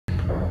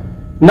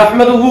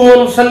नहमदुहु व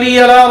नुसल्ली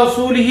अला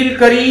रसूलिहिल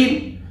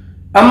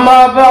करीम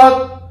अम्मा बाद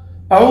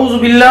अऊज़ु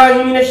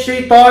बिल्लाहि मिनश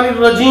शैतानिर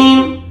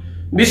रजीम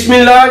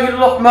बिस्मिल्लाहिर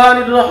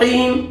रहमानिर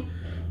रहीम।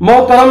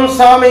 मोहतरम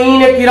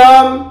सामीईन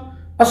किराम,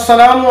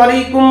 अस्सलामु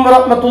अलैकुम व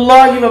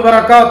रहमतुल्लाहि व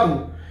बरकातुहू।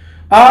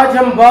 आज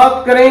हम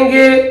बात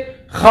करेंगे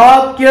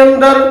ख्वाब के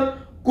अंदर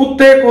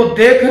कुत्ते को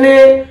देखने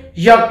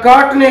या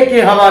काटने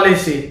के हवाले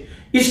से।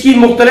 इसकी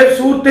मुख्तलिफ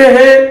सूरतें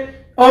हैं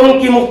और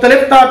उनकी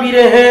मुख्तलिफ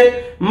ताबीरें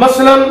हैं।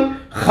 मसलन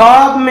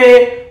ख्वाब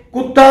में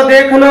कुत्ता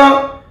देखना,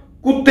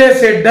 कुत्ते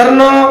से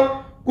डरना,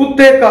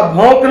 कुत्ते का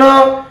भौंकना,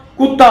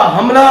 कुत्ता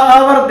हमला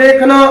आवर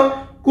देखना,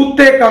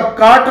 कुत्ते का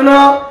काटना,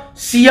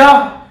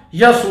 सियाह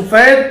या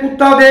सफेद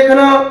कुत्ता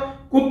देखना,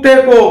 कुत्ते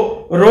को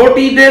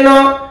रोटी देना,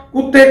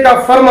 कुत्ते का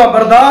फर्मा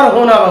बरदार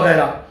होना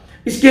वगैरह।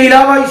 इसके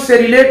अलावा इससे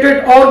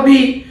रिलेटेड और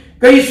भी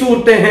कई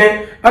सूरतें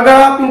हैं। अगर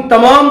आप इन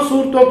तमाम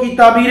सूरतों की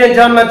ताबीरें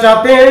जानना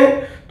चाहते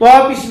हैं तो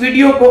आप इस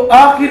वीडियो को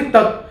आखिर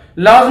तक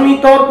लाजमी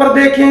तौर पर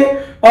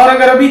देखें। और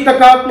अगर अभी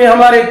तक आपने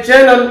हमारे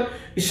चैनल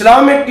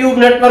इस्लामिक ट्यूब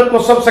नेटवर्क को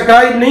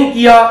सब्सक्राइब नहीं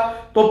किया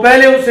तो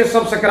पहले उसे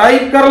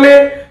सब्सक्राइब कर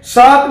लें,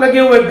 साथ लगे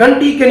हुए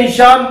घंटी के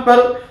निशान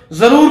पर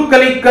जरूर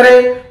क्लिक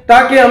करें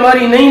ताकि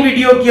हमारी नई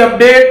वीडियो की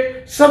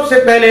अपडेट सबसे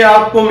पहले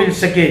आपको मिल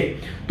सके।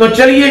 तो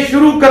चलिए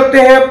शुरू करते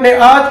हैं अपने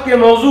आज के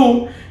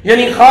मौजू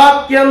यानी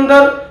ख्वाब के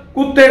अंदर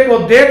कुत्ते को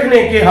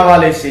देखने के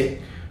हवाले से।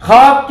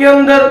 ख्वाब के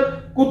अंदर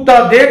कुत्ता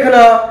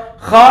देखना,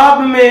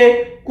 ख्वाब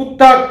में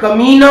कुत्ता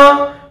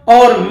कमीना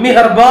और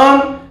मेहरबान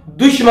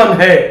दुश्मन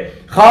है।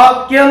 ख्वाब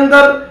के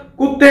अंदर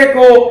कुत्ते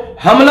को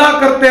हमला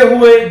करते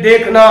हुए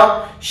देखना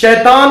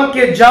शैतान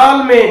के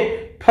जाल में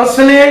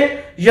फंसने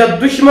या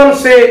दुश्मन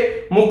से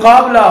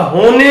मुकाबला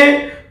होने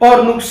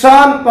और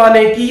नुकसान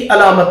पाने की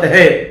अलामत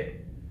है।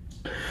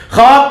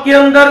 ख्वाब के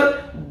अंदर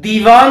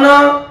दीवाना,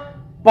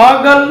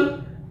 पागल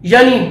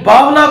यानी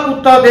बावला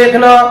कुत्ता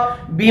देखना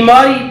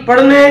बीमारी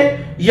पड़ने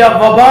या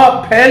वबा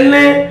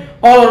फैलने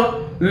और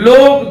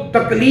लोगों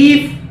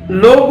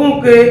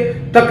के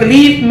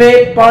तकलीफ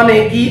में पाने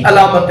की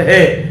अलामत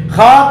है।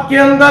 ख्वाब के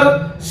अंदर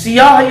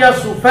सियाह या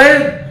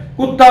सफेद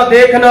कुत्ता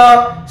देखना,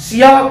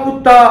 सियाह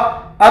कुत्ता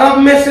अरब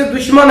में से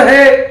दुश्मन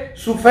है,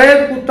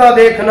 सफेद कुत्ता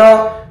देखना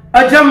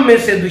अजम में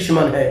से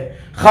दुश्मन है।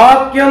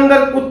 ख्वाब के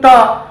अंदर कुत्ता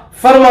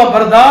फर्मा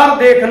बरदार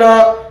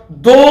देखना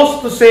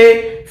दोस्त से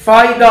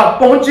फायदा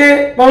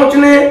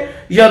पहुंचने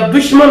या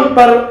दुश्मन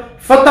पर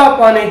फतह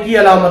पाने की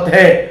अलामत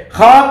है।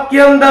 ख्वाब के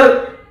अंदर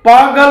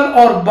पागल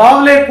और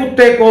बावले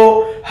कुत्ते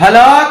को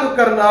हलाक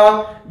करना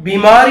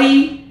बीमारी,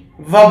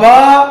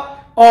 वबा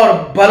और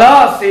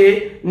बला से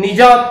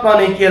निजात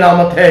पाने की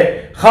अलामत है।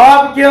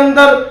 ख्वाब के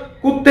अंदर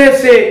कुत्ते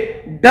से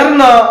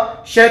डरना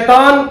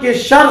शैतान के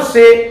शर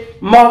से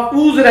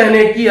महफूज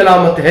रहने की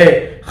अलामत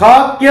है।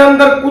 ख्वाब के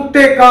अंदर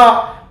कुत्ते का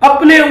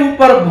अपने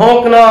ऊपर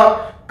भौंकना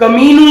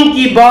कमीनों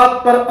की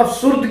बात पर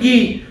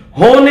अफसुर्दगी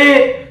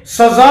होने,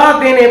 सजा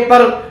देने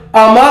पर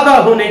आमादा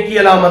होने की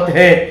अलामत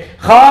है।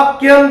 ख्वाब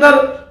के अंदर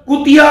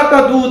कुतिया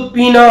का दूध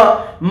पीना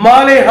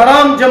माले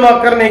हराम जमा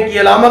करने की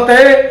अलामत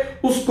है,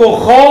 उसको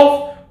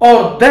खौफ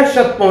और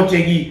दहशत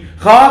पहुंचेगी।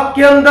 ख्वाब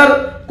के अंदर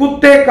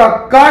कुत्ते का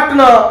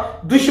काटना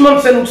दुश्मन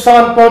से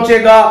नुकसान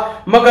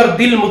पहुंचेगा मगर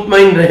दिल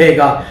मुतमईन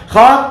रहेगा।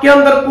 ख्वाब के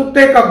अंदर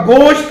कुत्ते का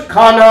गोश्त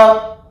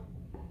खाना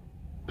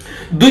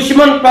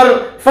दुश्मन पर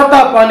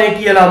फतह पाने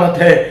की अलामत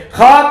है।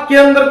 ख्वाब के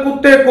अंदर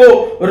कुत्ते को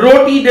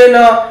रोटी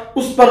देना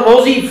उस पर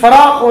रोजी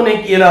फराख होने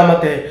की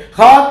अलामत है।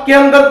 ख्वाब के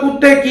अंदर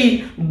कुत्ते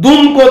की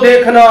दुम को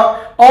देखना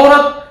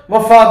औरत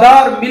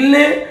वफादार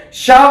मिलने,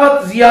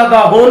 शावत जियादा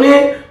होने,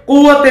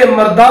 कुव्वत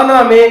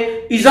मर्दाना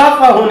में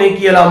इजाफा होने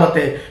की अलामत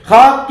है।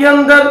 ख्वाब के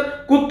अंदर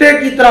कुत्ते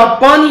की तरह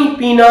पानी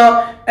पीना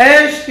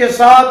ऐश के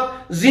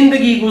साथ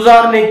जिंदगी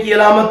गुजारने की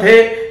अलामत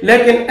है,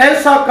 लेकिन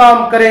ऐसा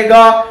काम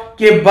करेगा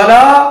कि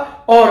बला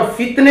और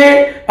फितने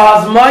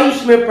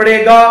आजमाइश में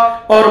पड़ेगा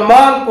और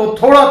माल को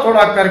थोड़ा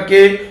थोड़ा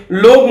करके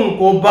लोगों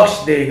को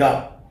बख्श देगा।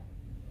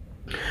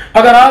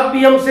 अगर आप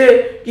भी हमसे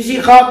किसी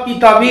ख्वाब की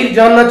ताबीर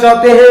जानना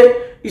चाहते हैं,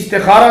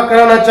 इस्तिखारा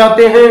कराना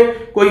चाहते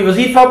हैं, कोई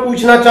वजीफा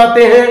पूछना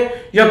चाहते हैं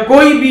या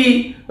कोई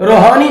भी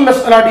रूहानी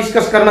मसला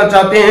डिस्कस करना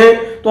चाहते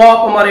हैं तो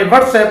आप हमारे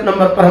व्हाट्सएप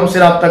नंबर पर हमसे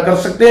राब्ता कर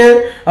सकते हैं।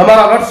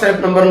 हमारा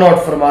व्हाट्सएप नंबर नोट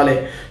फरमा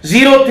लें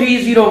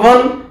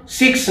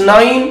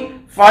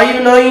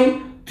 03016959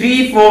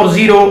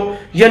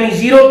 यानी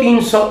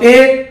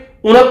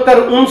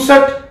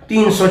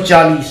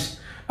 03016959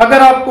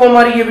 अगर आपको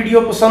हमारी ये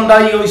वीडियो पसंद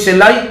आई हो इसे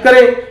लाइक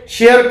करें,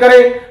 शेयर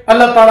करें।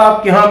 अल्लाह ताला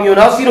आपके हामी और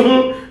नासिर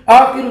हूं।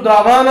 आखिर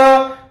दावाना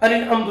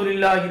अनिल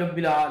हम्दुलिल्लाहि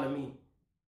रब्बिल आलमीन।